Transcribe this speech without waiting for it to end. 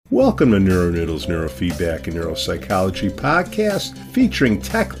Welcome to NeuroNoodles Neurofeedback and Neuropsychology podcast featuring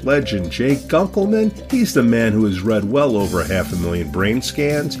tech legend Jake Gunkelman. He's the man who has read well over 500,000 brain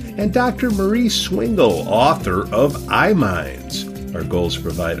scans, and Dr. Marie Swingle, author of iMinds. Our goal is to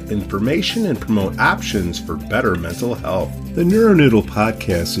provide information and promote options for better mental health. The NeuroNoodle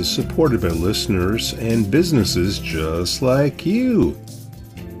podcast is supported by listeners and businesses just like you.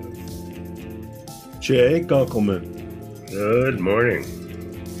 Jake Gunkelman. Good morning.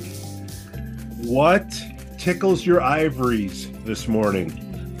 What tickles your ivories this morning?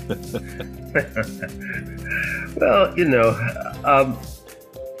 Well,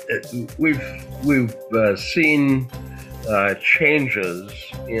 we've seen changes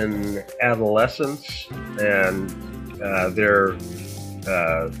in adolescents and their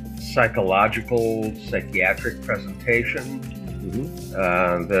psychiatric presentation.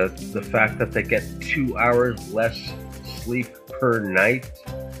 The fact that they get 2 hours less sleep per night.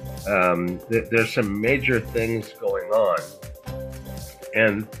 There's some major things going on,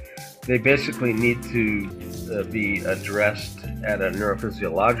 and they basically need to be addressed at a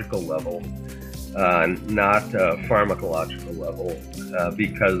neurophysiological level, not a pharmacological level,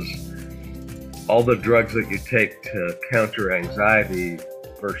 because all the drugs that you take to counter anxiety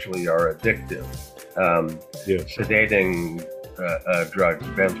virtually are addictive. Sedating drugs,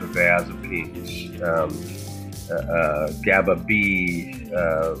 benzodiazepines, GABA-B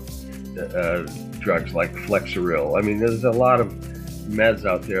drugs like Flexeril. I mean, there's a lot of meds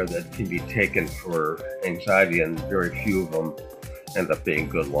out there that can be taken for anxiety, and very few of them end up being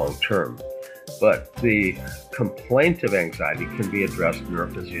good long term. But the complaint of anxiety can be addressed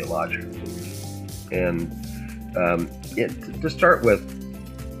neurophysiologically. And to start with,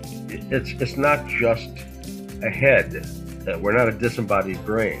 it's not just a head. We're not a disembodied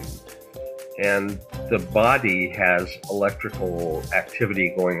brain. And the body has electrical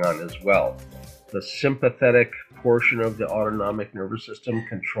activity going on as well. The sympathetic portion of the autonomic nervous system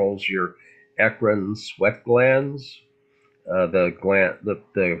controls your eccrine sweat glands, the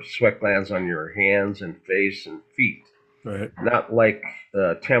sweat glands on your hands and face and feet. Right. Not like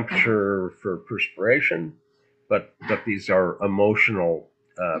temperature for perspiration, but these are emotional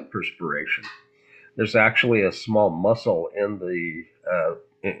perspiration. There's actually a small muscle in the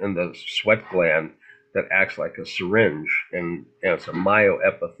sweat gland that acts like a syringe, and it's a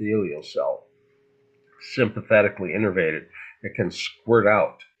myoepithelial cell, sympathetically innervated. It can squirt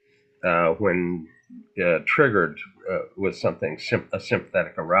out when triggered with something, a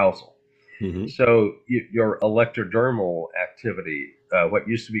sympathetic arousal. Mm-hmm. So your electrodermal activity, what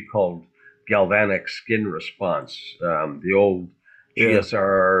used to be called galvanic skin response, the old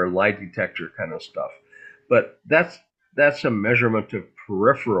GSR lie detector kind of stuff, but that's a measurement of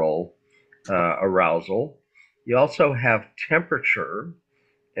peripheral arousal. You also have temperature,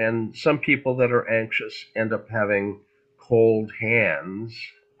 and some people that are anxious end up having cold hands,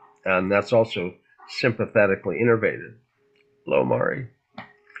 and that's also sympathetically innervated. Hello, Mari.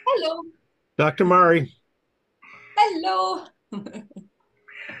 Hello. Dr. Mari. Hello.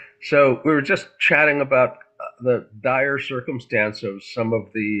 So we were just chatting about the dire circumstance of some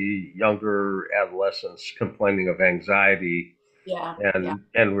of the younger adolescents complaining of anxiety.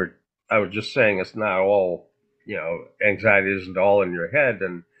 I was just saying it's not all, anxiety isn't all in your head,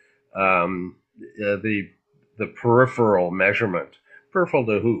 and the peripheral measurement, peripheral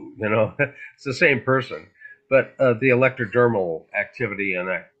to who, it's the same person, but the electrodermal activity, and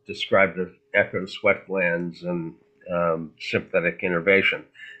I described the eccrine sweat glands and sympathetic innervation.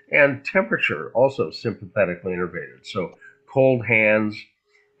 And temperature, also sympathetically innervated. So cold hands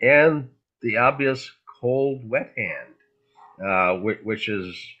and the obvious cold, wet hand, which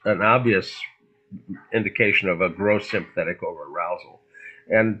is an obvious indication of a gross sympathetic overarousal.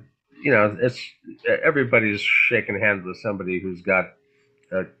 And, it's everybody's shaking hands with somebody who's got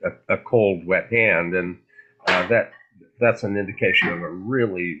a cold, wet hand. And that's an indication of a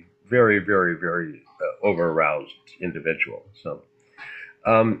really very, very, very overaroused individual. So.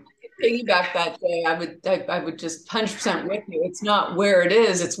 Piggyback that day, I would just 100% with you. It's not where it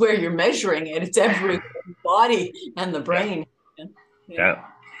is; it's where you're measuring it. It's every body and the brain. Yeah.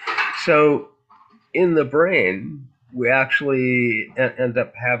 So, in the brain, we actually end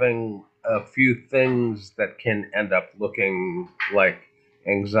up having a few things that can end up looking like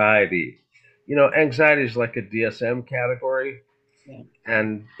anxiety. Anxiety is like a DSM category,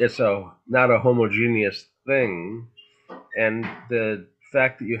 and it's not a homogeneous thing, and the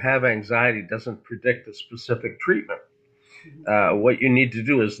fact that you have anxiety doesn't predict a specific treatment. What you need to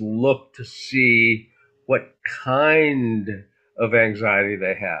do is look to see what kind of anxiety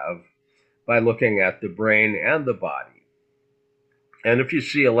they have by looking at the brain and the body. And if you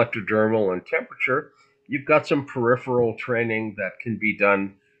see electrodermal and temperature, you've got some peripheral training that can be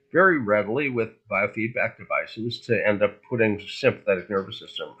done very readily with biofeedback devices to end up putting sympathetic nervous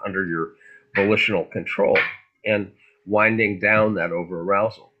system under your volitional control and winding down that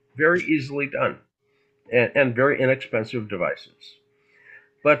overarousal. Very easily done, and very inexpensive devices.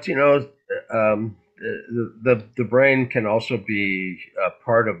 But the brain can also be a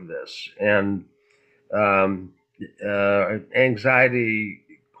part of this, and um, anxiety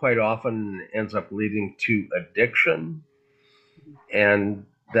quite often ends up leading to addiction, and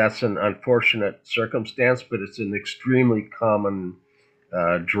that's an unfortunate circumstance, but it's an extremely common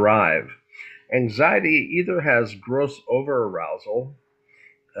drive. Anxiety either has gross overarousal,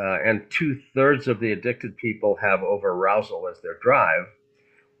 and 2/3 of the addicted people have overarousal as their drive,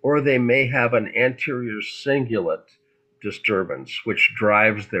 or they may have an anterior cingulate disturbance, which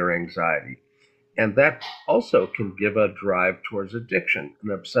drives their anxiety. And that also can give a drive towards addiction,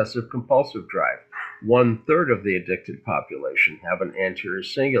 an obsessive compulsive drive. 1/3 of the addicted population have an anterior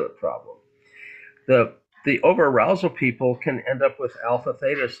cingulate problem. The, the overarousal people can end up with alpha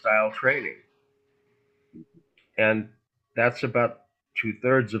theta style training. And that's about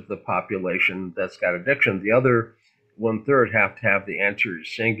 2/3 of the population that's got addiction. The other 1/3 have to have the anterior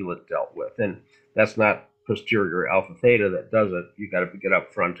cingulate dealt with. And that's not posterior alpha theta that does it. You got to get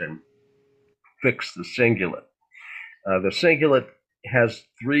up front and fix the cingulate. The cingulate has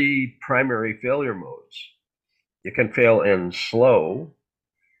three primary failure modes. It can fail in slow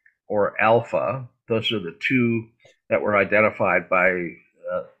or alpha. Those are the two that were identified by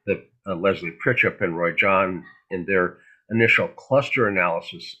Leslie Pritchett and Roy John in their initial cluster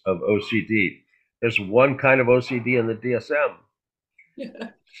analysis of OCD. There's one kind of OCD in the DSM. Yeah.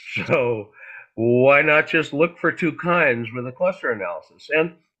 So why not just look for two kinds with a cluster analysis?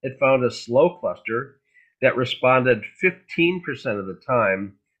 And it found a slow cluster that responded 15% of the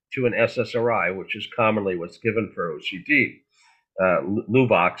time to an SSRI, which is commonly what's given for OCD.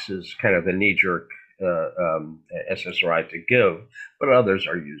 Luvox is kind of the knee-jerk SSRI to give, but others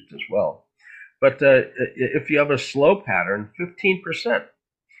are used as well. But if you have a slow pattern, 15%,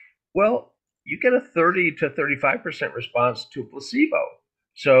 well, you get a 30 to 35% response to placebo.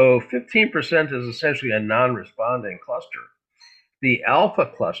 So 15% is essentially a non-responding cluster. The alpha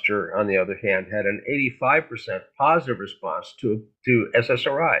cluster, on the other hand, had an 85% positive response to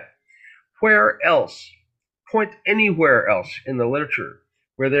SSRI. Where else? Point anywhere else in the literature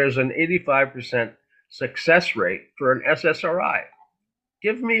where there's an 85% success rate for an SSRI.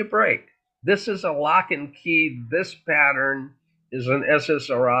 Give me a break. This is a lock and key. This pattern is an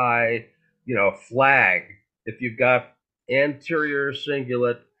SSRI, flag. If you've got anterior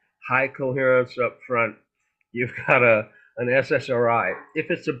cingulate, high coherence up front, you've got an SSRI.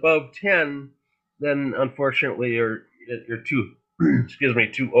 If it's above 10, then unfortunately you're too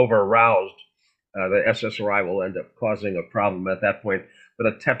too over aroused. The SSRI will end up causing a problem at that point, but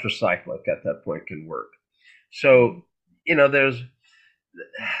a tetracyclic at that point can work. So, there's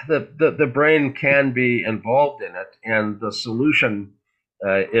the brain can be involved in it, and the solution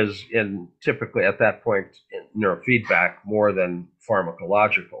is in typically at that point in neurofeedback more than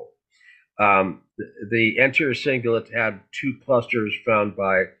pharmacological. The anterior cingulate had two clusters found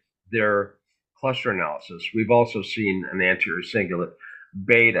by their cluster analysis. We've also seen an anterior cingulate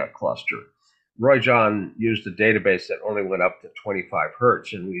beta cluster. Roy John used a database that only went up to 25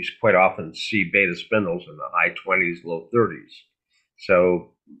 hertz, and we quite often see beta spindles in the high 20s, low 30s.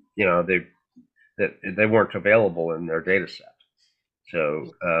 So, they weren't available in their data set.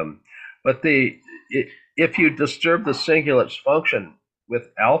 So, but if you disturb the cingulate's function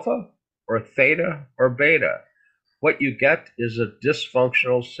with alpha or theta or beta, what you get is a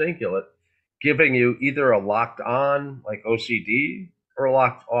dysfunctional cingulate giving you either a locked on, like OCD, or a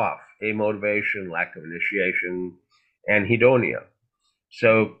locked off, amotivation, lack of initiation, anhedonia.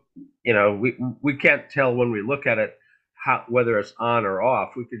 So, we can't tell when we look at it whether it's on or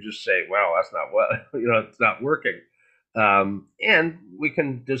off. We could just say, wow, that's not what, it's not working. And we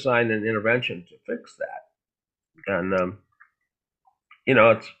can design an intervention to fix that. And,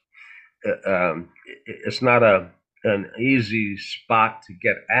 it's not an easy spot to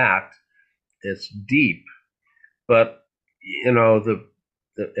get at. It's deep, but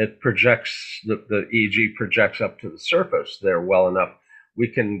it projects the EEG projects up to the surface there well enough. We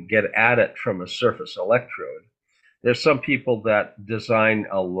can get at it from a surface electrode. There's some people that design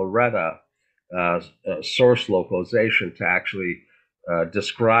a Loretta source localization to actually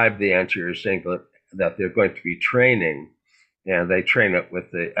describe the anterior cingulate that they're going to be training, and they train it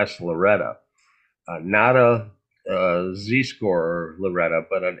with the S Loretta, not a Z-score Loretta,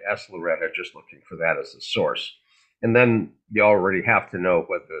 but an S Loretta, just looking for that as the source. And then you already have to know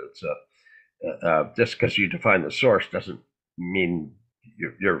whether it's just because you define the source doesn't mean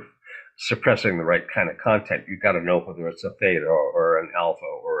you're suppressing the right kind of content. You've got to know whether it's a theta or an alpha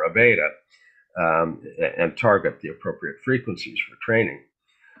or a beta, and target the appropriate frequencies for training.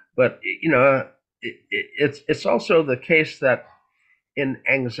 But it's also the case that in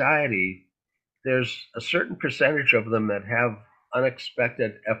anxiety, there's a certain percentage of them that have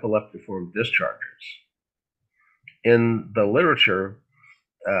unexpected epileptiform discharges. In the literature,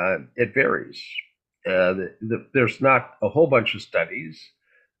 it varies. There's not a whole bunch of studies,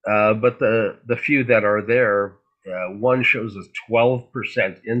 but the few that are there, one shows a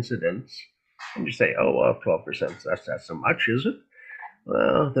 12% incidence. And you say, oh, well, 12%, that's not so much, is it?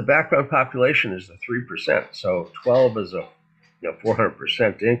 Well, the background population is the 3%. So 12 is a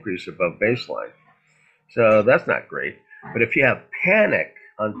 400% increase above baseline. So that's not great. But if you have panic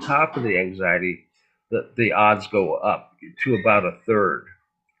on top of the anxiety, the odds go up to about a third.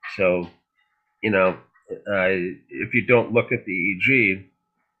 So, if you don't look at the EEG,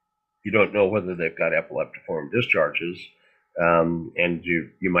 you don't know whether they've got epileptiform discharges, and you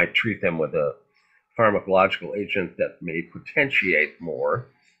might treat them with a pharmacological agent that may potentiate more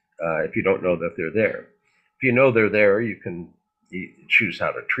if you don't know that they're there. If you know they're there, you can choose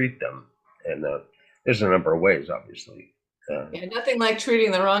how to treat them, and there's a number of ways, obviously. Yeah, nothing like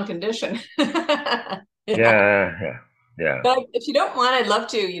treating the wrong condition. Yeah. But if you don't mind, I'd love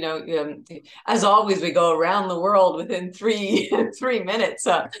to, as always, we go around the world within 3 minutes.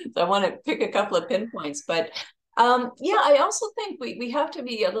 So I want to pick a couple of pinpoints. But yeah, I also think we have to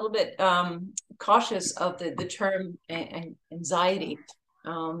be a little bit cautious of the term anxiety.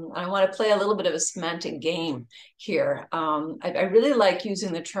 I want to play a little bit of a semantic game here. I really like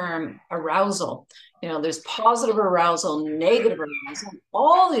using the term arousal. There's positive arousal, negative arousal,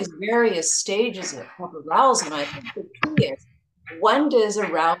 all these various stages of arousal. And I think the key is, when does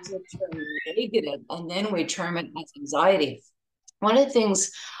arousal turn negative, and then we term it as anxiety. One of the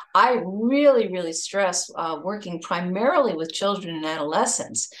things I really, really stress working primarily with children and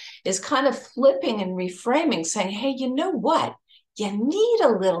adolescents is kind of flipping and reframing, saying, hey, you know what? You need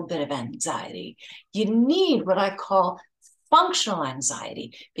a little bit of anxiety. You need what I call functional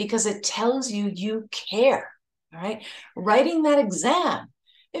anxiety, because it tells you care. All right. Writing that exam,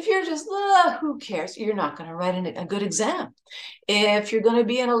 if you're just, who cares? You're not going to write a good exam. If you're going to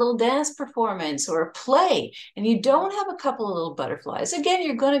be in a little dance performance or a play and you don't have a couple of little butterflies, again,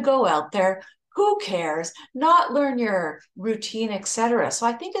 you're going to go out there. Who cares? Not learn your routine, etc. So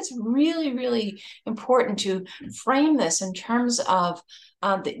I think it's really, really important to frame this in terms of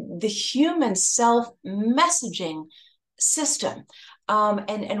the human self-messaging system,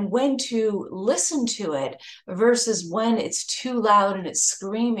 and when to listen to it versus when it's too loud and it's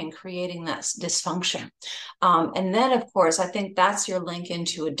screaming, creating that dysfunction. And then, of course, I think that's your link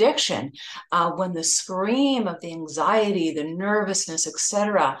into addiction. When the scream of the anxiety, the nervousness,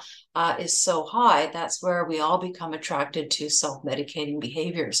 etc., is so high, that's where we all become attracted to self-medicating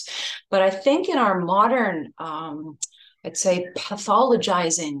behaviors. But I think in our modern I'd say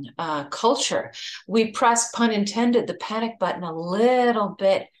pathologizing culture, we press, pun intended, the panic button a little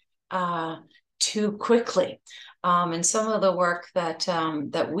bit too quickly. And some of the work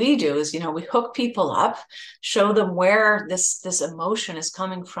that we do is, we hook people up, show them where this emotion is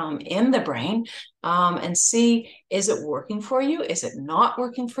coming from in the brain, and see, is it working for you? Is it not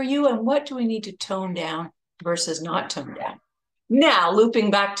working for you? And what do we need to tone down versus not tone down? Now,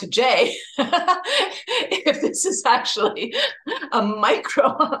 looping back to Jay, if this is actually a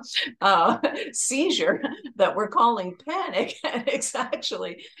micro seizure that we're calling panic, and it's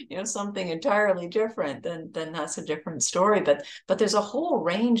actually something entirely different, then that's a different story. But there's a whole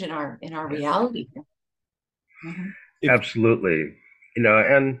range in our reality. Mm-hmm. Absolutely,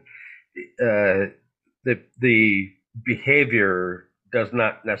 and the behavior does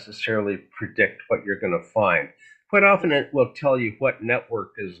not necessarily predict what you're going to find. Quite often it will tell you what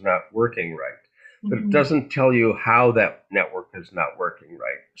network is not working right, but it doesn't tell you how that network is not working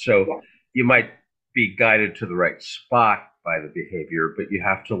right. So you might be guided to the right spot by the behavior, but you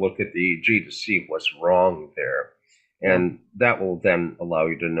have to look at the EEG to see what's wrong there. And that will then allow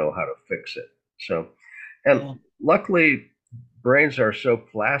you to know how to fix it. So, and luckily, brains are so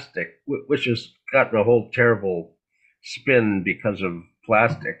plastic, which has gotten a whole terrible spin because of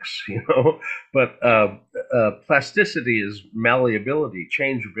plastics, but plasticity is malleability,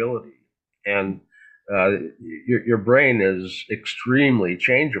 changeability, and your brain is extremely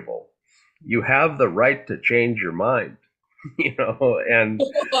changeable. You have the right to change your mind, and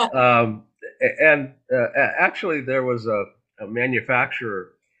actually there was a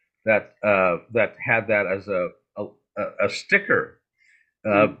manufacturer that had that as a a sticker,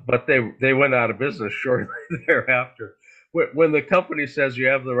 but they went out of business shortly thereafter. When the company says you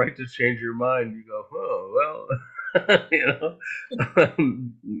have the right to change your mind, you go, oh well,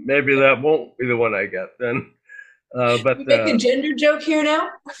 maybe that won't be the one I get then. You But make a gender joke here now?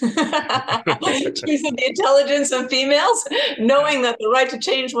 Using the intelligence of females, knowing that the right to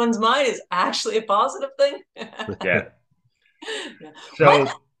change one's mind is actually a positive thing. yeah, Yeah. One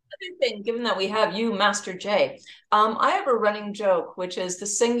so other thing, given that we have you, Master J, I have a running joke, which is the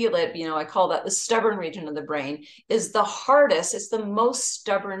cingulate, I call that the stubborn region of the brain, is the hardest, it's the most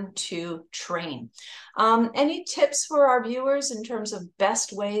stubborn to train. Any tips for our viewers in terms of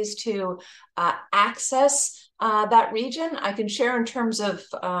best ways to access that region? I can share in terms of,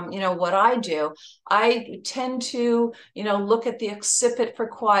 what I do. I tend to, look at the occipit for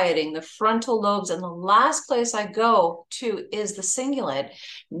quieting, the frontal lobes, and the last place I go to is the cingulate,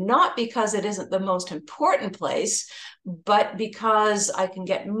 not because it isn't the most important place, but because I can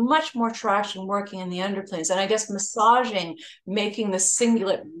get much more traction working in the underplanes. And I guess massaging, making the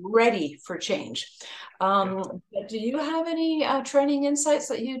cingulate ready for change. But do you have any training insights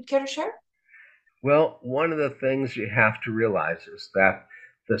that you'd care to share? well, one of the things you have to realize is that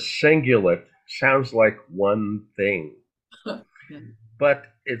the cingulate sounds like one thing, Yeah. but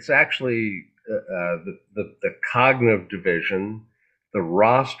it's actually the cognitive division, the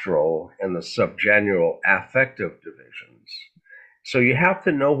rostral, and the subgenual affective divisions. So you have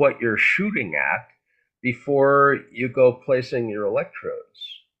to know what you're shooting at before you go placing your electrodes.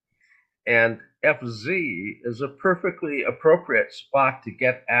 And FZ is a perfectly appropriate spot to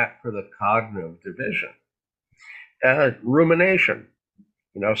get at for the cognitive division. Rumination,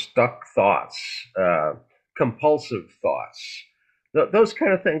 stuck thoughts, compulsive thoughts. Those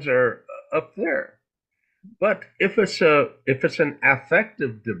kind of things are up there. But if it's an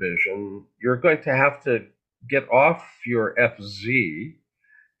affective division, you're going to have to get off your FZ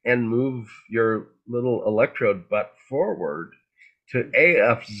and move your little electrode butt forward to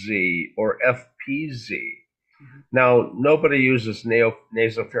AFZ or FPZ. Now, nobody uses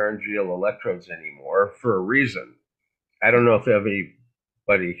nasopharyngeal electrodes anymore for a reason. I don't know if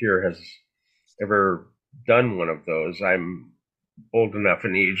anybody here has ever done one of those. I'm old enough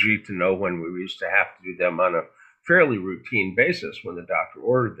in EEG to know when we used to have to do them on a fairly routine basis when the doctor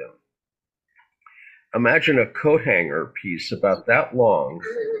ordered them. Imagine a coat hanger piece about that long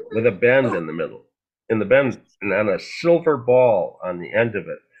with a bend in the middle, in the bend, and on a silver ball on the end of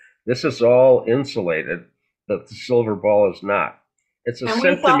it. This is all insulated, but the silver ball is not. It's a And we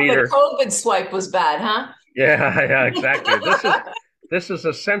thought the centimeter. COVID swipe was bad, huh? Yeah, yeah, exactly. This is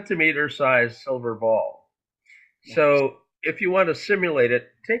a centimeter sized silver ball. Yeah. So if you want to simulate it,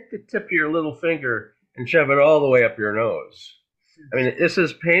 take the tip of your little finger and shove it all the way up your nose. I mean, this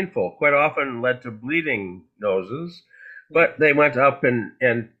is painful. Quite often led to bleeding noses, but they went up and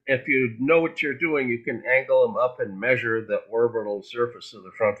if you know what you're doing, you can angle them up and measure the orbital surface of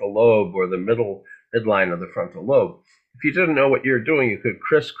the frontal lobe or the midline of the frontal lobe. If you didn't know what you're doing, you could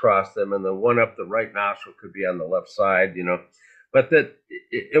crisscross them, and the one up the right nostril could be on the left side, But that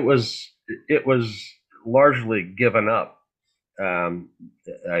it was largely given up.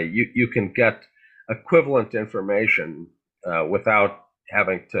 You can get equivalent information without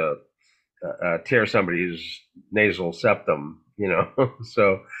having to tear somebody's nasal septum,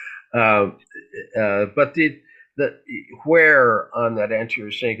 So, uh, but the where on that anterior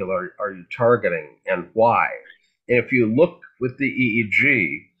cingulate are you targeting and why? If you look with the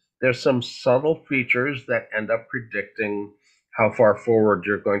EEG, there's some subtle features that end up predicting how far forward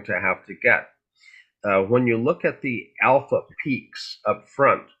you're going to have to get. When you look at the alpha peaks up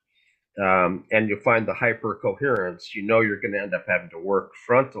front, and you find the hypercoherence, you know you're going to end up having to work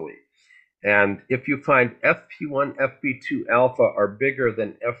frontally. And if you find FP1, FP2 alpha are bigger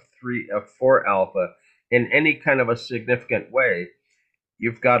than F3, F4 alpha in any kind of a significant way,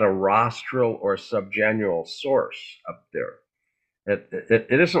 you've got a rostral or subgenual source up there. It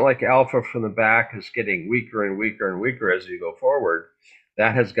isn't like alpha from the back is getting weaker and weaker and weaker as you go forward.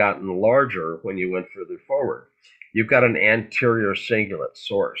 That has gotten larger when you went further forward. You've got an anterior cingulate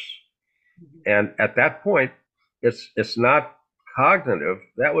source. And at that point, it's not cognitive.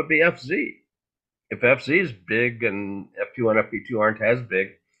 That would be FZ. If FZ is big and FP1, FP2 aren't as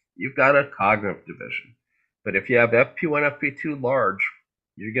big, you've got a cognitive division. But if you have FP1, FP2 large,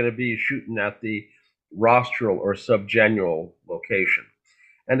 you're going to be shooting at the rostral or subgenual location.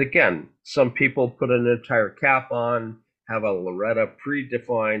 And again, some people put an entire cap on, have a Loretta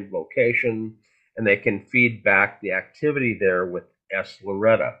predefined location, and they can feed back the activity there with S.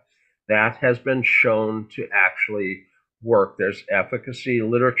 Loretta. That has been shown to actually work. There's efficacy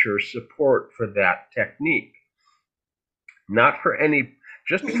literature support for that technique. not for any,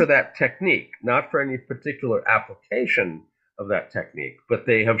 just for that technique, not for any particular application of that technique, but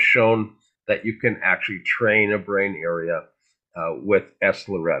they have shown that you can actually train a brain area with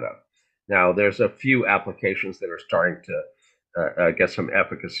S-Loretta. Now, there's a few applications that are starting to get some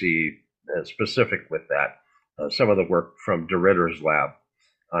efficacy specific with that. Some of the work from DeRitter's lab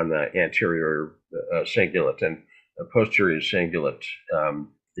on the anterior cingulate and posterior cingulate,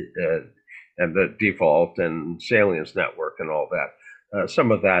 and the default and salience network and all that.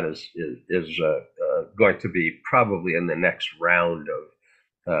 Some of that is going to be probably in the next round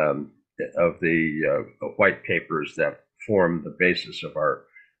of the white papers that form the basis of our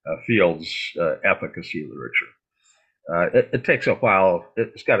field's efficacy literature. It takes a while.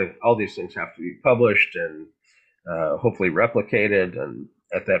 It's got to, all these things have to be published and hopefully replicated, and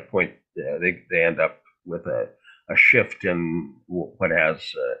at that point they end up with a shift in what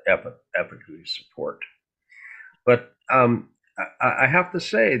has efficacy support. But I have to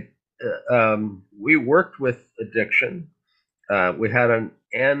say, we worked with addiction. We had an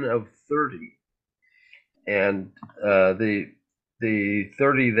N of 30, and the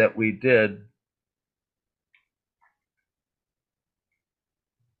 30 that we did,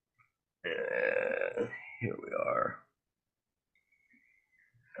 here we are.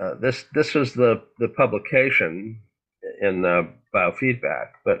 This was the publication in biofeedback,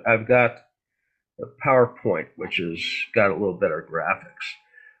 but I've got a PowerPoint which has got a little better graphics.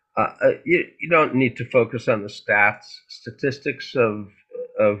 You don't need to focus on the statistics of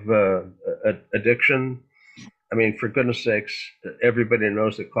addiction. I mean, for goodness sakes, everybody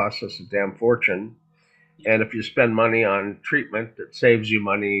knows it costs us a damn fortune, and if you spend money on treatment, it saves you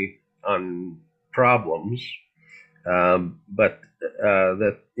money on problems. But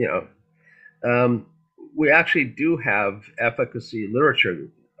that, you know, we actually do have efficacy literature.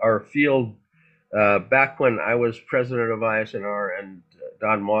 Our field, back when I was president of ISNR and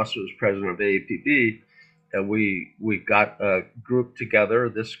Don Moss was president of AAPB, we got a group together,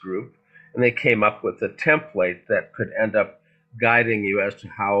 this group, and they came up with a template that could end up guiding you as to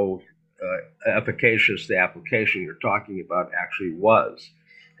how efficacious the application you're talking about actually was.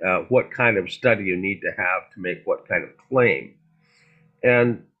 What kind of study you need to have to make what kind of claim.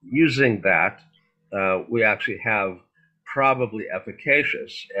 And using that, we actually have probably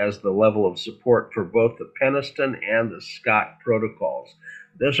efficacious as the level of support for both the Peniston and the Scott protocols.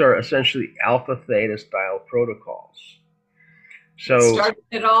 Those are essentially alpha theta style protocols. So started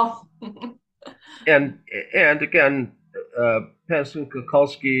it all. and again, Peniston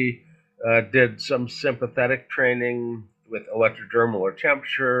Kukulski did some sympathetic training with electrodermal or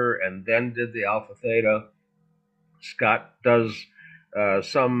temperature, and then did the alpha theta. Scott does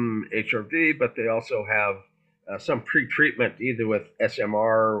some HRV, but they also have some pre-treatment either with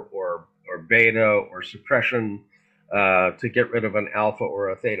SMR or beta or suppression to get rid of an alpha or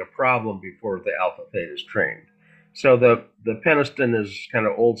a theta problem before the alpha theta is trained. So the Peniston is kind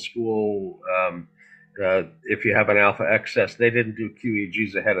of old school. If you have an alpha excess, they didn't do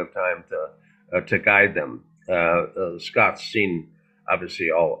QEGs ahead of time to guide them. Scott's seen obviously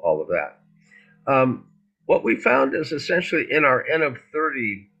all of that. What we found is essentially in our N of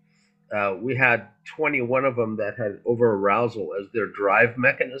 30, we had 21 of them that had overarousal as their drive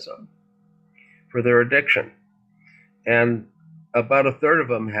mechanism for their addiction. And about a third of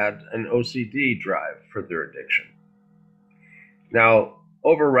them had an OCD drive for their addiction. Now,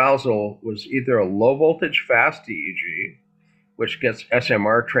 overarousal was either a low voltage fast EEG, which gets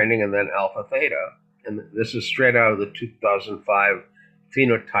SMR training and then alpha theta. And this is straight out of the 2005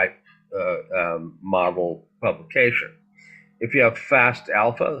 phenotype model publication. If you have fast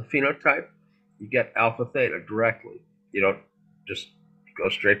alpha phenotype, you get alpha theta directly. You don't just go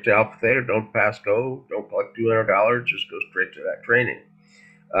straight to alpha theta, don't pass go, don't collect $200, just go straight to that training.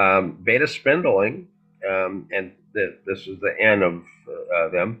 Beta spindling, and this is the N of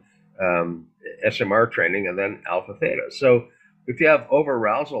them, SMR training, and then alpha theta. So if you have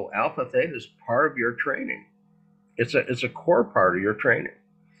overarousal, alpha theta is part of your training. It's a core part of your training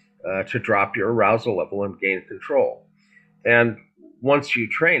to drop your arousal level and gain control. And once you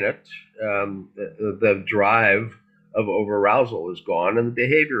train it, the drive of overarousal is gone, and the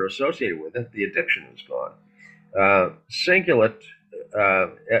behavior associated with it, the addiction, is gone. Cingulate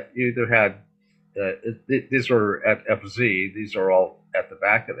either had, these were at FZ, these are all at the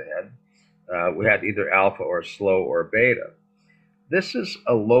back of the head. We had either alpha or slow or beta. This is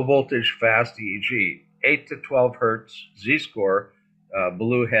a low voltage fast EEG, 8 to 12 hertz, Z-score,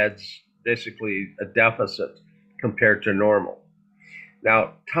 blue heads, basically a deficit compared to normal.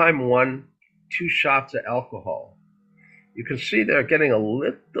 Now, time 1, 2 shots of alcohol. You can see they're getting a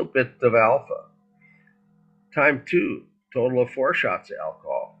little bit of alpha. Time 2, total of 4 shots of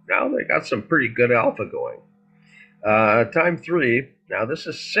alcohol. Now they got some pretty good alpha going. Time 3, now this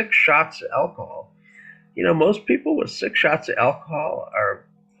is 6 shots of alcohol. Most people with 6 shots of alcohol are,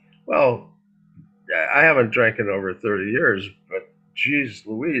 well, I haven't drank in over 30 years, but geez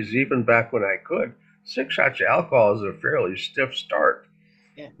Louise, even back when I could, 6 shots of alcohol is a fairly stiff start.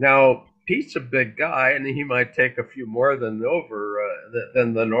 Yeah. Now, Pete's a big guy, and he might take a few more than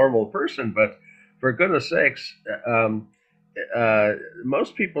the normal person, but for goodness sakes,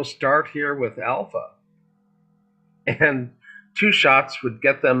 most people start here with alpha, and 2 shots would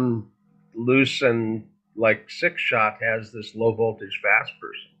get them loose, and like 6 shot has this low voltage fast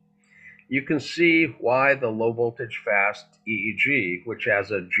person. You can see why the low voltage fast EEG, which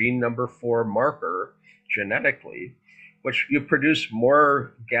has a gene number 4 marker genetically, which you produce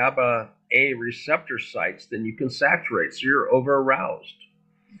more GABA A receptor sites than you can saturate, so you're over aroused.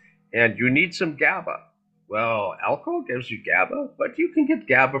 And you need some GABA. Well, alcohol gives you GABA, but you can get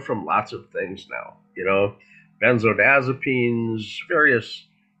GABA from lots of things now. Benzodiazepines, various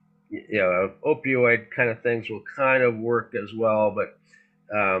opioid kind of things will kind of work as well, but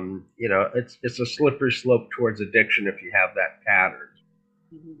it's a slippery slope towards addiction if you have that pattern.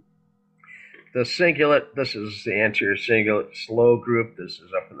 Mm-hmm. The cingulate, this is the anterior cingulate slow group. This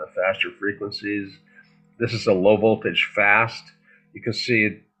is up in the faster frequencies. This is a low voltage fast. You can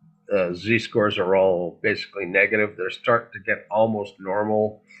see Z-scores are all basically negative. They're starting to get almost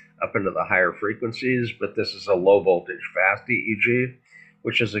normal up into the higher frequencies, but this is a low voltage fast EEG,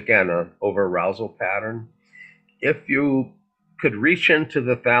 which is, again, an over-arousal pattern. If you could reach into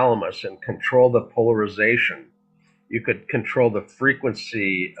the thalamus and control the polarization, you could control the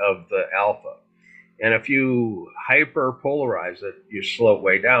frequency of the alpha. And if you hyperpolarize it, you slow it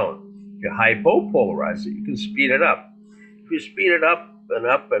way down. If you hypopolarize it, you can speed it up. If you speed it up and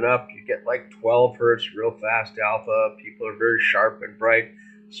up and up, you get like 12 hertz, real fast alpha. People are very sharp and bright.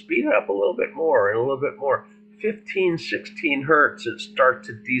 Speed it up a little bit more and a little bit more. 15, 16 hertz, it starts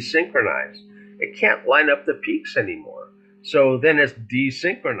to desynchronize. It can't line up the peaks anymore. So then it's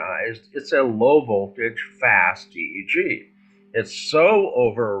desynchronized. It's a low voltage fast EEG. It's so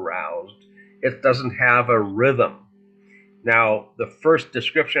over aroused, it doesn't have a rhythm. Now, the first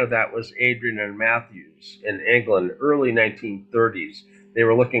description of that was Adrian and Matthews in England, early 1930s. They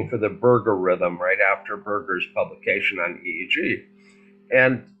were looking for the Berger rhythm right after Berger's publication on EEG.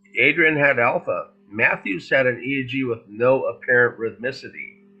 And Adrian had alpha. Matthews had an EEG with no apparent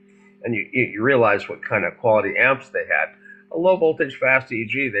rhythmicity. And you realize what kind of quality amps they had. A low voltage fast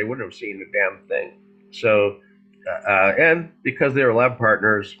EEG, they wouldn't have seen a damn thing. So, and because they were lab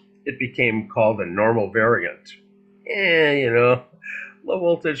partners, it became called a normal variant. Low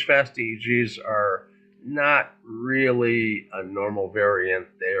voltage fast EEGs are not really a normal variant.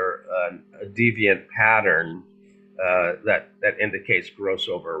 They're a deviant pattern that indicates gross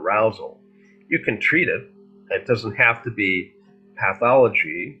over arousal. You can treat it. It doesn't have to be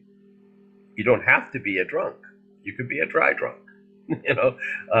pathology. You don't have to be a drunk. You could be a dry drunk,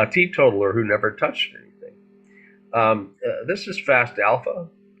 a teetotaler who never touched anything. This is fast alpha,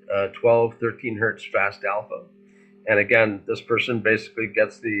 12, 13 hertz fast alpha. And again, this person basically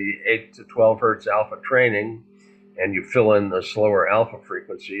gets the 8 to 12 hertz alpha training, and you fill in the slower alpha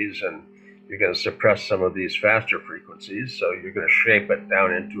frequencies, and you're going to suppress some of these faster frequencies. So you're going to shape it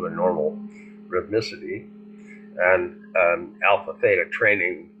down into a normal rhythmicity. And alpha theta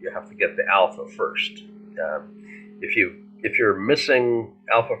training, you have to get the alpha first. If you're missing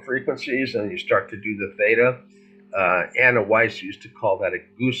alpha frequencies and you start to do the theta, Anna Weiss used to call that a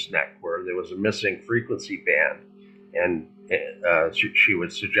gooseneck, where there was a missing frequency band, and she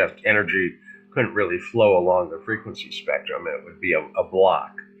would suggest energy couldn't really flow along the frequency spectrum, and it would be a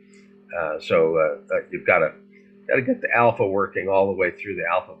block. So you've got to get the alpha working all the way through the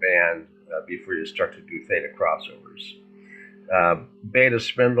alpha band before you start to do theta crossovers. Beta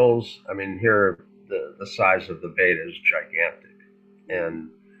spindles, here the size of the beta is gigantic. And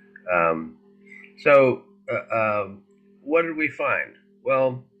so what did we find?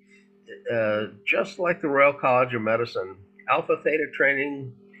 Well, just like the Royal College of Medicine, alpha theta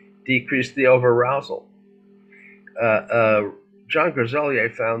training decreased the overarousal. John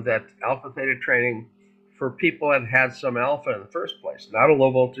Griselier found that alpha theta training for people that had some alpha in the first place, not a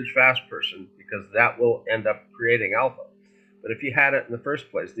low voltage fast person, because that will end up creating alpha. But if you had it in the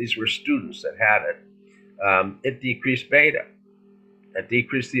first place, these were students that had it, it decreased beta. It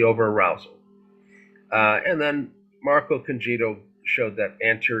decreased the overarousal. And then Marco Congito showed that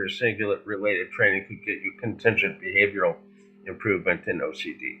anterior cingulate related training could get you contingent behavioral improvement in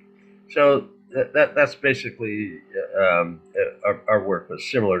OCD. So that's basically our work was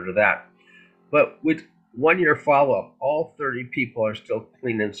similar to that. But 1 year follow-up, all 30 people are still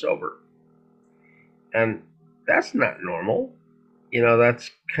clean and sober. And that's not normal.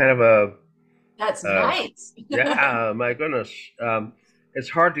 That's kind of That's nice. yeah, my goodness. It's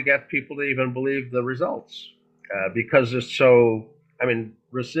hard to get people to even believe the results because it's so,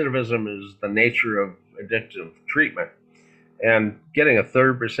 recidivism is the nature of addictive treatment. And getting a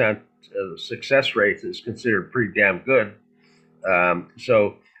 30% success rate is considered pretty damn good.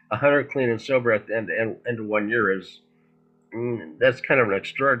 So 100 clean and sober at the end of 1 year that's kind of an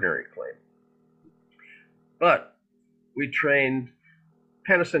extraordinary claim. But we trained,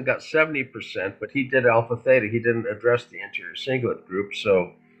 Pennison got 70%, but he did alpha theta. He didn't address the anterior cingulate group,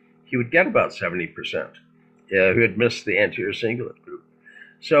 so he would get about 70% who had missed the anterior cingulate group.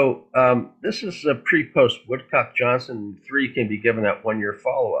 So this is a pre-post Woodcock Johnson 3 can be given at 1 year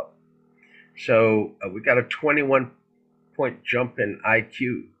follow-up. So we got a 21-point jump in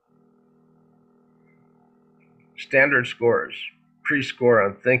IQ. Standard scores, pre-score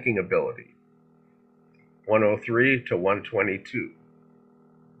on thinking ability, 103 to 122.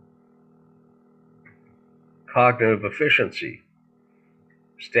 Cognitive efficiency,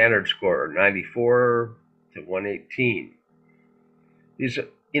 standard score, 94 to 118. These,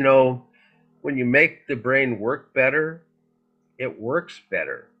 when you make the brain work better, it works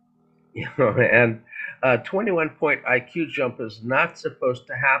better. And a 21-point IQ jump is not supposed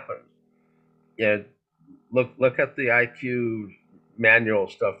to happen. Look at the IQ manual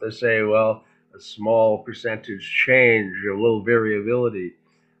stuff. They say, well, a small percentage change, a little variability,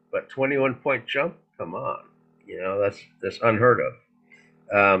 but 21-point jump, come on, that's unheard of.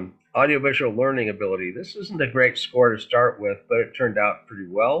 Audiovisual learning ability. This isn't a great score to start with, but it turned out pretty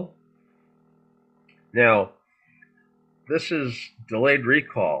well. Now, this is delayed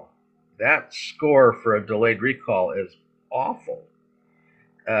recall. That score for a delayed recall is awful.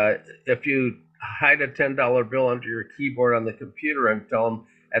 If you hide a $10 bill under your keyboard on the computer and tell them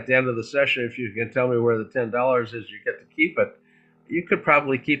at the end of the session, if you can tell me where the $10 is, you get to keep it. You could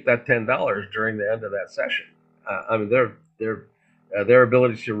probably keep that $10 during the end of that session. Their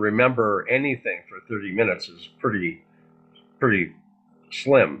ability to remember anything for 30 minutes is pretty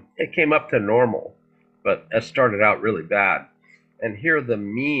slim. It came up to normal, but it started out really bad. And here the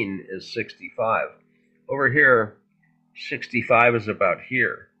mean is 65. Over here, 65 is about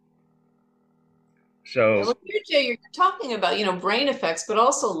here. So well, here, Jay, you're talking about, brain effects, but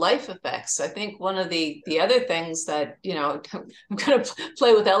also life effects. I think one of the other things that, I'm going to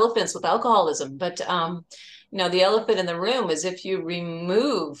play with elephants with alcoholism, but the elephant in the room is if you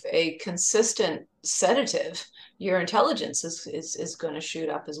remove a consistent sedative, your intelligence is going to shoot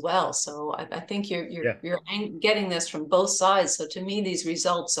up as well. So I think you're getting this from both sides. So to me, these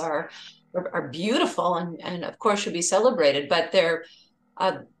results are beautiful and of course should be celebrated, but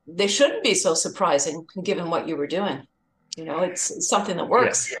they shouldn't be so surprising given what you were doing. It's something that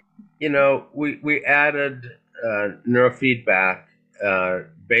works. We added neurofeedback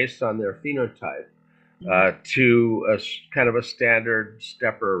based on their phenotype to a kind of a standard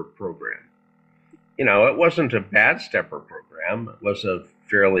stepper program. It wasn't a bad stepper program. It was a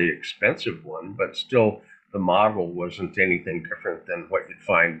fairly expensive one, but still the model wasn't anything different than what you'd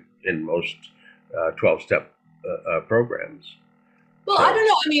find in most 12-step programs. Well, I don't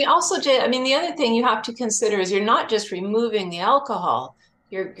know. Also, Jay, the other thing you have to consider is you're not just removing the alcohol,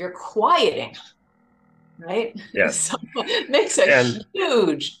 you're quieting, right? Yes. So it makes a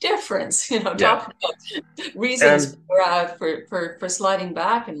huge difference, talking about reasons for sliding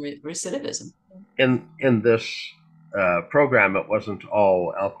back and recidivism. In this program, it wasn't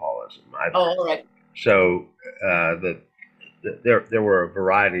all alcoholism either. Oh, all right. So there were a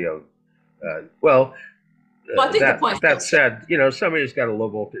variety of, I think the point that said, somebody who's got a low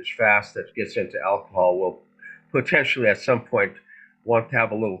voltage fast that gets into alcohol will potentially at some point want to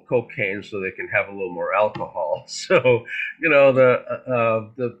have a little cocaine so they can have a little more alcohol. So,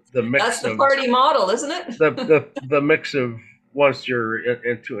 the mix. That's the party model, isn't it? the mix of once you're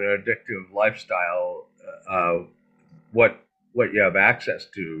into an addictive lifestyle, what you have access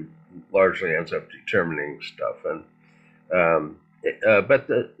to largely ends up determining stuff. And but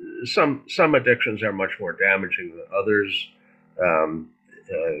some addictions are much more damaging than others.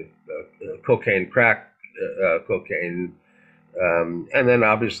 Cocaine, crack, cocaine, and then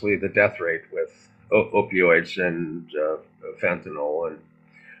obviously the death rate with opioids and fentanyl and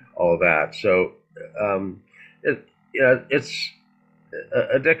all of that. So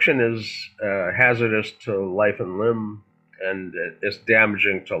addiction is hazardous to life and limb, and it's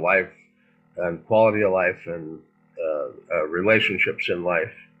damaging to life and quality of life and relationships in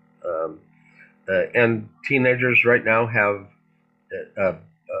life. And teenagers right now have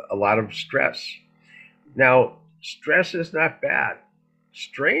a lot of stress. Now, stress is not bad.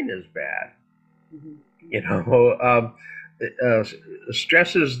 Strain is bad. Mhm. You know, uh,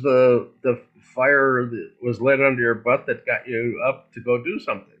 stress is the fire that was lit under your butt that got you up to go do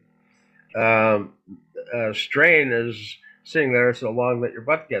something. Um, Strain is sitting there so long that your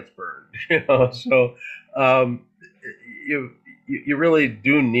butt gets burned. You know, so um, you you really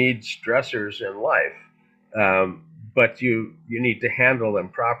do need stressors in life, but you need to handle them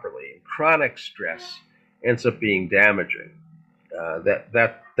properly. Chronic stress ends up being damaging.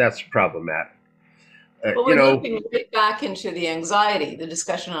 That's problematic. Well, You we're know, looping right back into the anxiety, the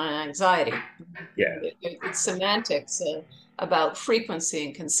discussion on anxiety. yeah. It's semantics about frequency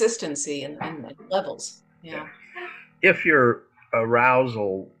and consistency and levels. Yeah. Yeah. If your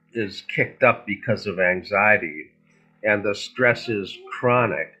arousal is kicked up because of anxiety and the stress is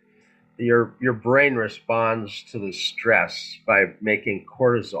chronic, your brain responds to the stress by making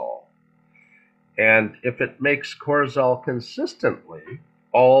cortisol. And if it makes cortisol consistently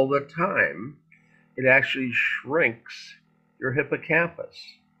all the time, it actually shrinks your hippocampus.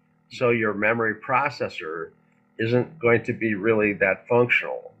 So your memory processor isn't going to be really that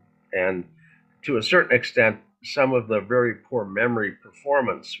functional. And to a certain extent, some of the very poor memory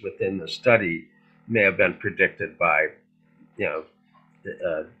performance within the study may have been predicted by, you know,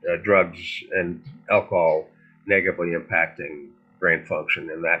 drugs and alcohol negatively impacting brain function,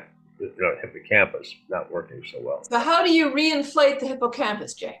 and that, hippocampus not working so well. So how do you reinflate the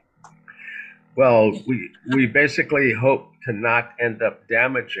hippocampus, Jay? Well, we basically hope to not end up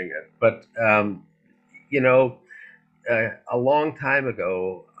damaging it, but you know, a long time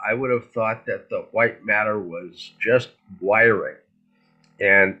ago, I would have thought that the white matter was just wiring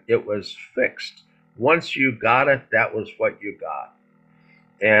and it was fixed. Once you got it, that was what you got.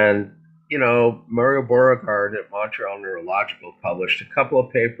 And, Mario Beauregard at Montreal Neurological published a couple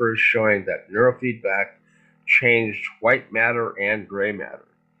of papers showing that neurofeedback changed white matter and gray matter.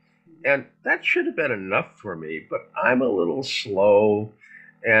 And that should have been enough for me, but I'm a little slow.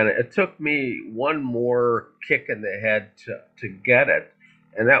 And it took me one more kick in the head to get it.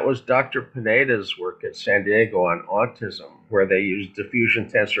 And that was Dr. Pineda's work at San Diego on autism, where they used diffusion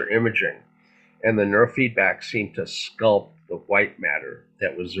tensor imaging. And the neurofeedback seemed to sculpt the white matter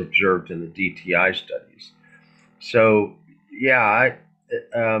that was observed in the DTI studies. So, yeah,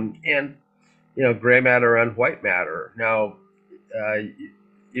 and, gray matter and white matter. Now,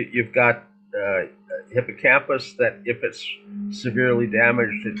 you've got hippocampus that, if it's severely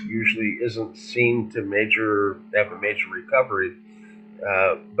damaged, it usually isn't seen to have a major recovery.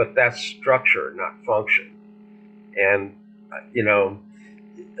 But that's structure, not function. And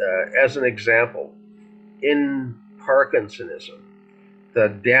as an example, in Parkinsonism, the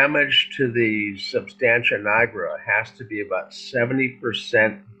damage to the substantia nigra has to be about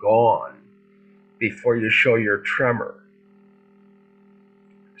 70% gone before you show your tremor.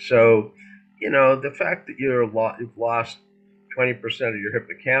 So, the fact that you've lost 20% of your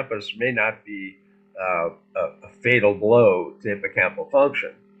hippocampus may not be a fatal blow to hippocampal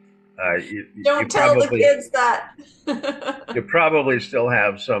function. You Don't tell the probably kids that. you probably still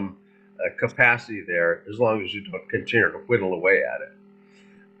have some capacity there as long as you don't continue to whittle away at it.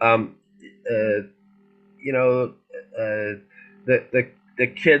 Um, uh, you know, the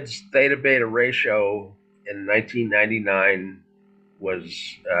kids' theta beta ratio in 1999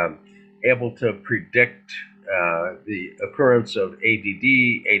 was able to predict the occurrence of ADD,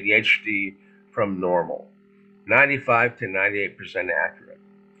 ADHD from normal, 95 to 98% accurate.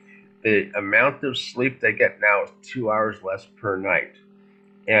 The amount of sleep they get now is 2 hours less per night.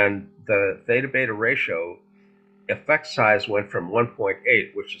 And the theta beta ratio effect size went from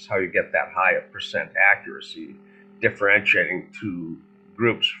 1.8, which is how you get that high of percent accuracy, differentiating two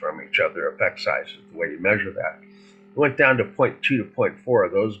groups from each other. Effect size is the way you measure that. It went down to 0.2 to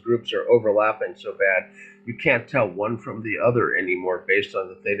 0.4. Those groups are overlapping so bad you can't tell one from the other anymore based on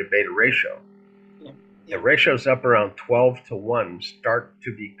the theta beta ratio. Yeah. The ratios up around 12 to 1 start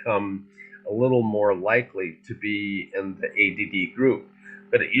to become a little more likely to be in the ADD group,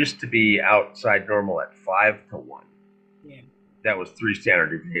 but it used to be outside normal at 5 to 1. Yeah. That was 3 standard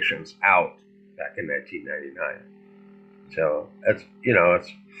deviations out back in 1999. So it's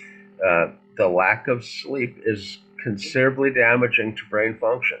the lack of sleep is considerably damaging to brain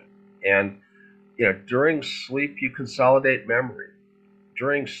function. And during sleep you consolidate memory.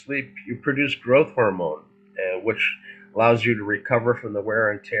 During sleep you produce growth hormone, which allows you to recover from the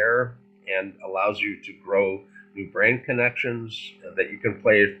wear and tear and allows you to grow new brain connections that you can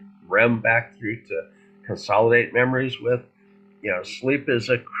play REM back through to consolidate memories with. Sleep is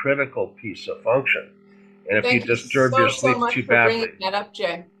a critical piece of function. And if you Thank you disturb your so sleep much too for bringing badly, that up,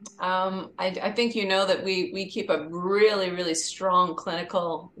 Jay. I think you know that we keep a really strong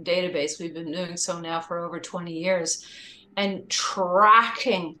clinical database. We've been doing so now for over 20 years, and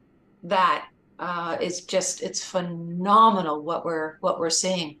tracking that is just it's phenomenal what we're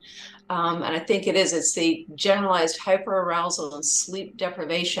seeing. And I think it's the generalized hyperarousal and sleep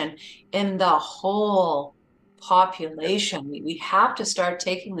deprivation in the whole population. We have to start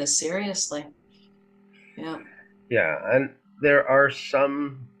taking this seriously. Yeah. yeah. And there are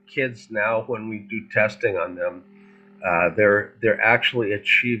some kids now, when we do testing on them, they're actually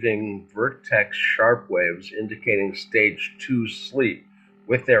achieving vertex sharp waves indicating stage 2 sleep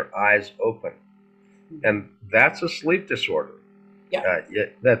with their eyes open, and that's a sleep disorder. Yeah.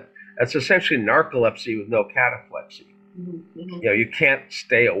 That's essentially narcolepsy with no cataplexy. You can't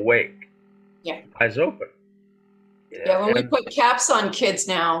stay awake. Yeah. Eyes open. Yeah, when we put caps on kids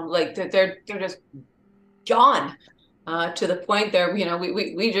now, like they're just gone to the point there.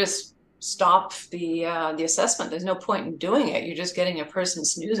 We just stop the assessment. There's no point in doing it. You're just getting a person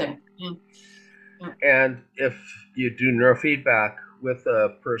snoozing. And if you do neurofeedback with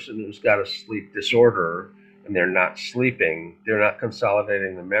a person who's got a sleep disorder and they're not sleeping, they're not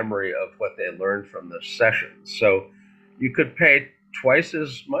consolidating the memory of what they learned from the sessions. So you could pay twice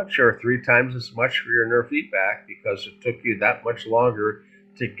as much or 3 times as much for your neurofeedback because it took you that much longer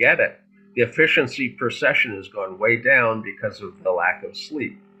to get it. The efficiency per session has gone way down because of the lack of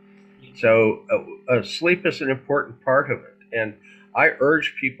sleep. So sleep is an important part of it. And I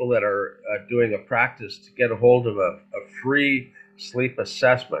urge people that are doing a practice to get a hold of a free sleep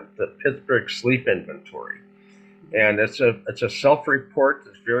assessment, the Pittsburgh Sleep Inventory. And it's a self-report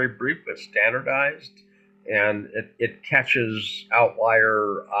that's very brief, but standardized, and it catches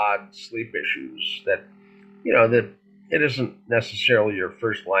outlier odd sleep issues that it isn't necessarily your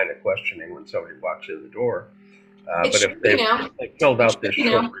first line of questioning when somebody walks in the door. But if they filled out this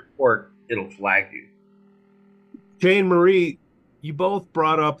short report, it'll flag you. Jay and Marie, you both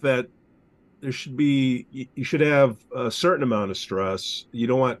brought up that you should have a certain amount of stress. You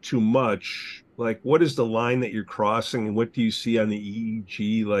don't want too much. Like, what is the line that you're crossing, and what do you see on the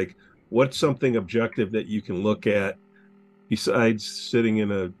EEG? Like, what's something objective that you can look at besides sitting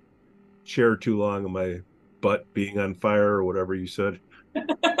in a chair too long and my butt being on fire or whatever you said?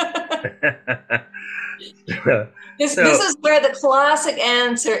 This is where the classic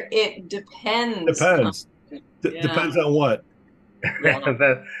answer, it depends. Depends. Depends on what? Yeah.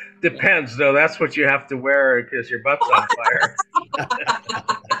 That depends, though. That's what you have to wear because your butt's on fire.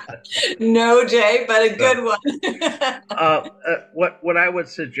 No, Jay, but a good one. What I would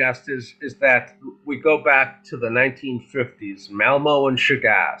suggest is that we go back to the 1950s. Malmo and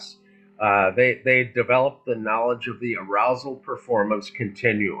Chagasse, they developed the knowledge of the arousal performance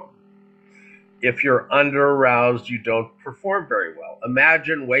continuum. If you're under aroused, you don't perform very well.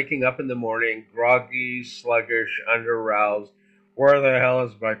 Imagine waking up in the morning, groggy, sluggish, under aroused. Where the hell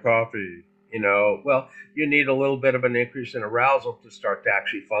is my coffee? Well, you need a little bit of an increase in arousal to start to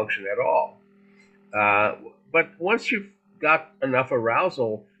actually function at all. But once you've got enough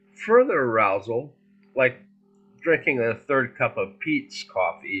arousal, further arousal, like drinking a third cup of Pete's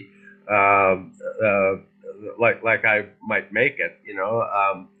coffee, like I might make it,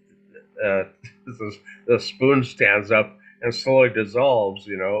 the spoon stands up and slowly dissolves,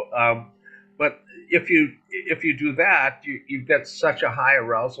 but if you do that, you get such a high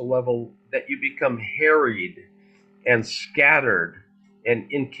arousal level that you become harried and scattered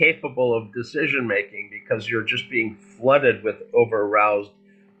and incapable of decision making because you're just being flooded with over aroused.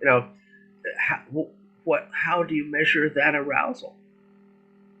 How do you measure that arousal?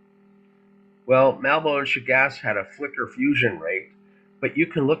 Well, Malmo and Chagasse had a flicker fusion rate, but you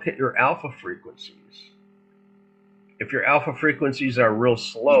can look at your alpha frequencies. If your alpha frequencies are real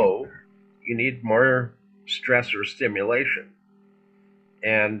slow, you need more stress or stimulation.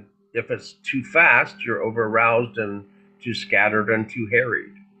 And if it's too fast, you're over aroused and too scattered and too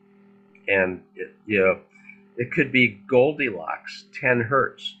harried. And it could be Goldilocks, 10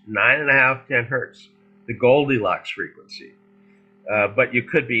 hertz, 9.5, 10 hertz, the Goldilocks frequency. But you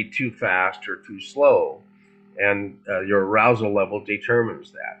could be too fast or too slow, and your arousal level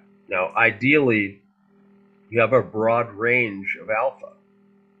determines that. Now, ideally, you have a broad range of alpha,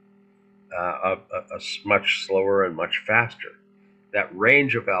 a much slower and much faster. That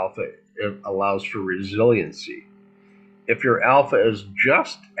range of alpha allows for resiliency. If your alpha is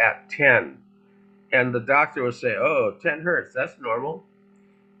just at 10, and the doctor will say, 10 hertz, that's normal.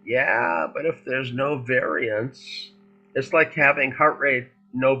 Yeah, but if there's no variance, it's like having heart rate,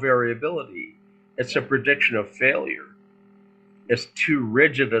 no variability. It's a prediction of failure. It's too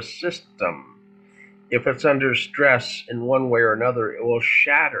rigid a system. if it's under stress in one way or another, it will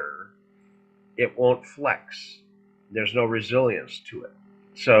shatter. It won't flex. There's no resilience to it.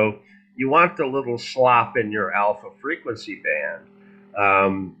 So you want the little slop in your alpha frequency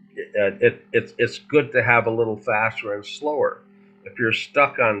band. It's good to have a little faster and slower. If you're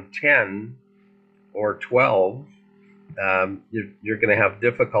stuck on 10 or 12, you're going to have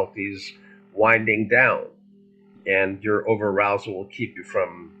difficulties winding down, and your overarousal will keep you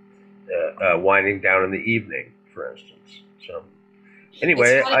from winding down in the evening, for instance. So It's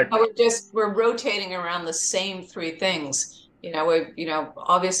anyway, funny how we're rotating around the same three things.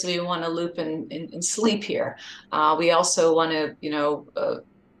 Obviously we want to loop in sleep here. We also want to,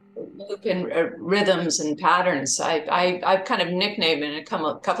 loop in rhythms and patterns. I've kind of nicknamed in a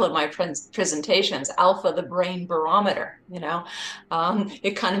couple of my presentations Alpha the brain barometer.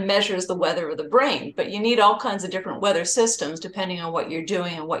 It kind of measures the weather of the brain, but you need all kinds of different weather systems depending on what you're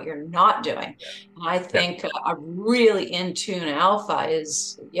doing and what you're not doing. And I think a really in tune Alpha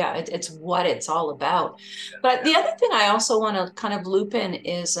is, it's what it's all about. But the other thing I also want to kind of loop in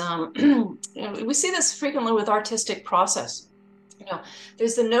is, we see this frequently with artistic process.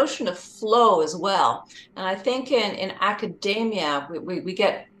 There's the notion of flow as well. And I think in academia, we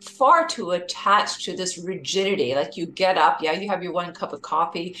get far too attached to this rigidity. Like you get up, you have your one cup of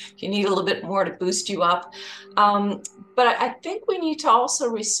coffee, you need a little bit more to boost you up. But I think we need to also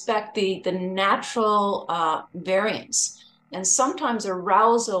respect the natural variance. And sometimes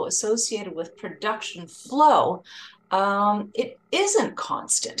arousal associated with production flow, it isn't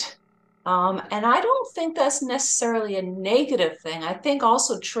constant. And I don't think that's necessarily a negative thing. I think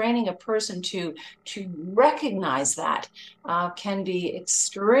also training a person to recognize that can be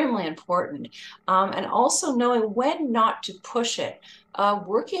extremely important, and also knowing when not to push it.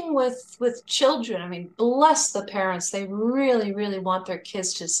 Working with children, I mean, bless the parents. They really, really want their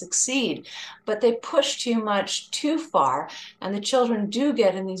kids to succeed, but they push too much too far, and the children do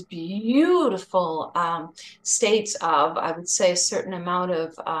get in these beautiful states of, I would say, a certain amount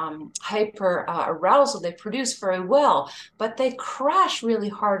of hyper arousal. They produce very well, but they crash really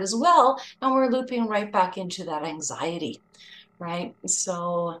hard as well, and we're looping right back into that anxiety, right?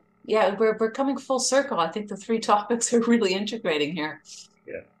 So yeah, we're coming full circle. I think the three topics are really integrating here.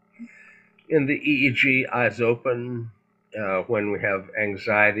 yeah. In the EEG, eyes open, when we have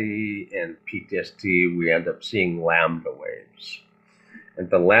anxiety and PTSD, we end up seeing lambda waves. And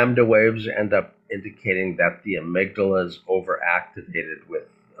the lambda waves end up indicating that the amygdala is overactivated with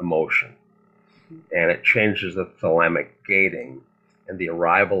emotion. And it changes the thalamic gating, and the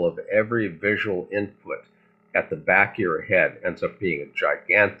arrival of every visual input at the back of your head ends up being a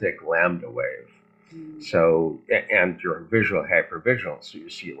gigantic lambda wave. So, and you're visual hypervigilant, so you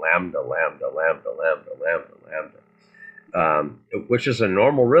see lambda, lambda, lambda, lambda, lambda, lambda, which is a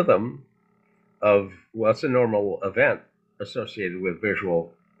normal rhythm of, well, it's a normal event associated with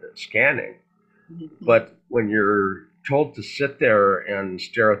visual scanning. But when you're told to sit there and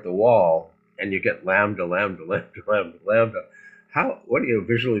stare at the wall, and you get lambda, lambda, lambda, lambda, lambda, what are you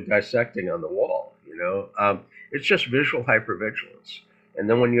visually dissecting on the wall? It's just visual hypervigilance. And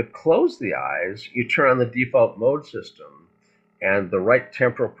then when you close the eyes, you turn on the default mode system, and the right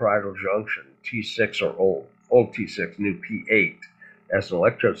temporal parietal junction, T6 or old T6, new P8, as an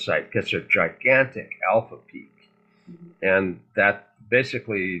electrode site, gets a gigantic alpha peak. And that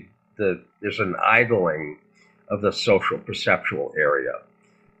basically, there's an idling of the social perceptual area.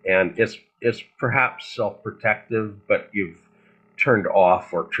 And it's perhaps self-protective, but you've turned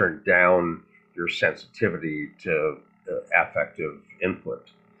off or turned down your sensitivity to affective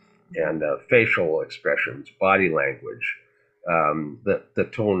input and facial expressions, body language, the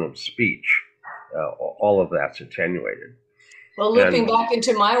tone of speech, all of that's attenuated. Well, looping back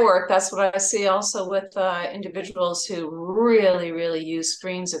into my work, that's what I see also with individuals who really, really use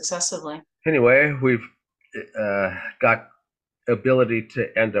screens excessively. Anyway, we've got ability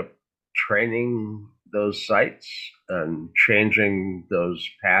to end up training those sites and changing those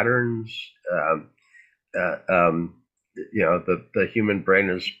patterns. The human brain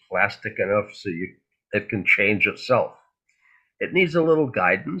is plastic enough so it can change itself. It needs a little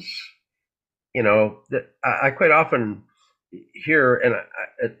guidance. I quite often hear, and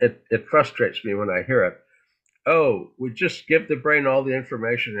it frustrates me when I hear it. Oh, we just give the brain all the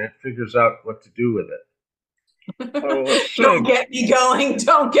information and it figures out what to do with it. Oh, don't get me going.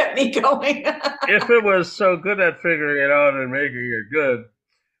 Don't get me going. If it was so good at figuring it out and making it good,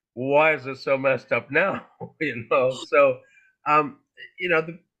 why is it so messed up now? So,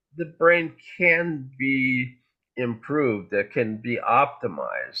 the brain can be improved. It can be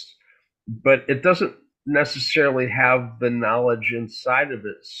optimized, but it doesn't necessarily have the knowledge inside of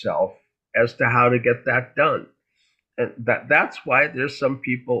itself as to how to get that done. And that's why there's some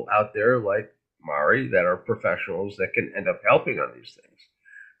people out there like Mari that are professionals that can end up helping on these things.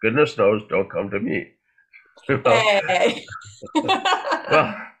 Goodness knows, don't come to me. Hey.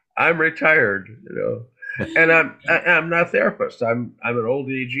 Well, I'm retired, and I'm not a therapist. I'm an old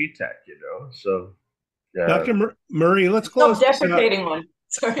AG tech, So, Dr. Murray, let's close. Self-deprecating one.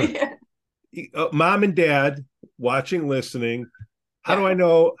 Sorry. Mom and dad watching, listening. How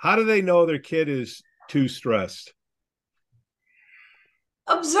do they know their kid is too stressed?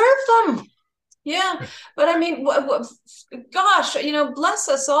 Observe them. Yeah, but I mean, gosh, bless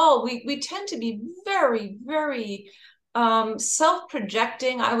us all. We tend to be very, very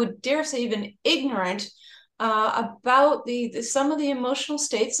self-projecting. I would dare say even ignorant about the some of the emotional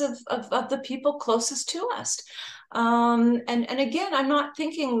states of the people closest to us. And again, I'm not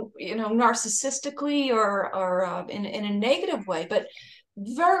thinking, narcissistically or in a negative way, but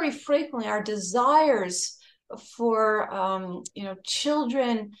very frequently our desires for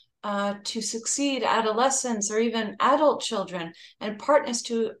children to succeed, adolescents or even adult children and partners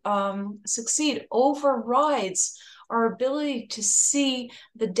to succeed overrides our ability to see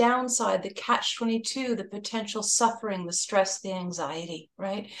the downside, the catch-22, the potential suffering, the stress, the anxiety,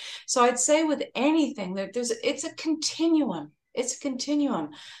 right? So I'd say with anything, it's a continuum. It's a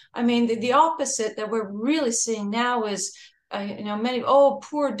continuum. I mean, the opposite that we're really seeing now is many, oh,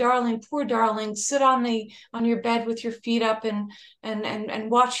 poor darling, sit on your bed with your feet up and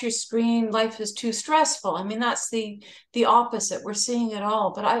watch your screen. Life is too stressful. I mean, that's the opposite. We're seeing it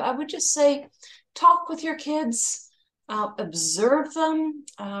all. But I would just say, talk with your kids, observe them,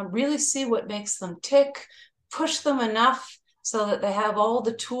 really see what makes them tick, push them enough so that they have all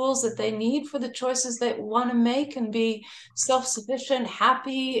the tools that they need for the choices they want to make and be self-sufficient,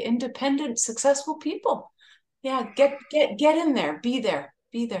 happy, independent, successful people. Yeah, get in there, be there.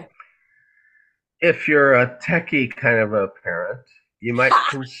 If you're a techie kind of a parent, you might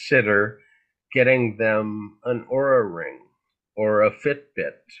consider getting them an Oura ring or a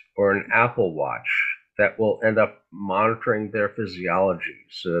Fitbit or an Apple Watch that will end up monitoring their physiology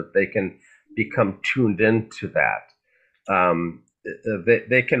so that they can become tuned into that.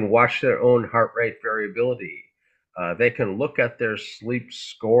 They can watch their own heart rate variability. They can look at their sleep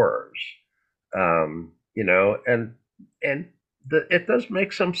scores, and it does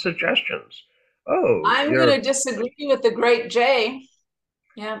make some suggestions. Oh, I'm going to disagree with the great Jay.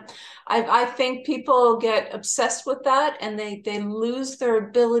 Yeah, I think people get obsessed with that and they lose their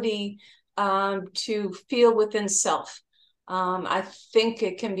ability to feel within self. I think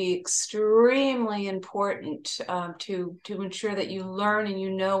it can be extremely important to ensure that you learn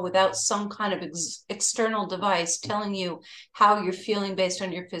and without some kind of external device telling you how you're feeling based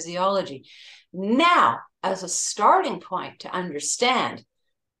on your physiology. Now, as a starting point to understand,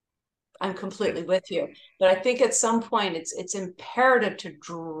 I'm completely with you. But I think at some point it's imperative to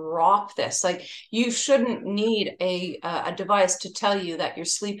drop this. Like, you shouldn't need a device to tell you that you're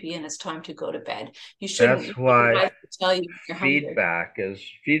sleepy and it's time to go to bed. You shouldn't That's why tell you you're feedback is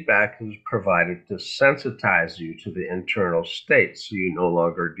provided to sensitize you to the internal state so you no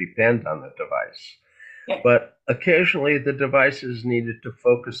longer depend on the device. Okay. But occasionally the device is needed to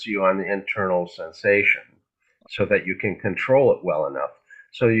focus you on the internal sensation so that you can control it well enough.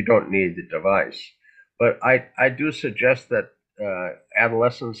 So you don't need the device. But I do suggest that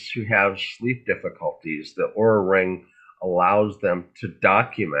adolescents who have sleep difficulties, the Oura Ring allows them to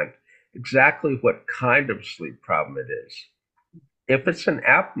document exactly what kind of sleep problem it is. If it's an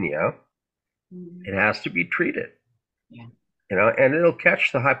apnea, it has to be treated, and it'll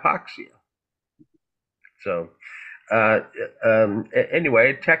catch the hypoxia. So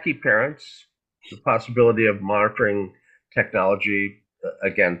anyway, techie parents, the possibility of monitoring technology,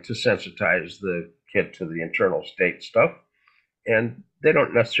 again, to sensitize the kid to the internal state stuff. And they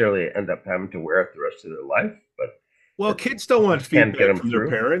don't necessarily end up having to wear it the rest of their life. But kids don't want feedback from their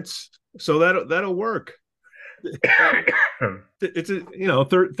parents, so that'll work. It's a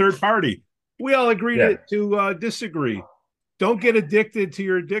third party. We all agree to disagree. Don't get addicted to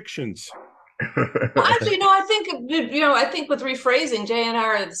your addictions. Actually, no, I think with rephrasing, Jay and I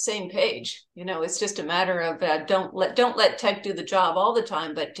are on the same page. It's just a matter of don't let tech do the job all the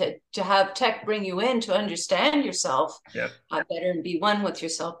time, but to have tech bring you in to understand yourself better and be one with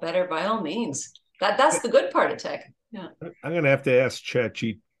yourself better, by all means. That's the good part of tech. Yeah. I'm going to have to ask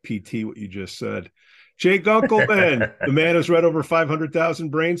ChatGPT what you just said. Jay Gunkelman, the man who's read over 500,000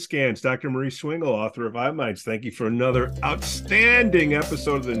 brain scans. Dr. Marie Swingle, author of iMinds. Thank you for another outstanding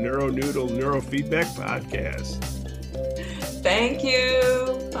episode of the NeuroNoodle Neurofeedback Podcast. Thank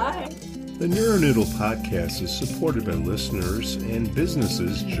you. Bye. The Neuronoodle podcast is supported by listeners and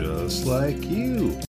businesses just like you.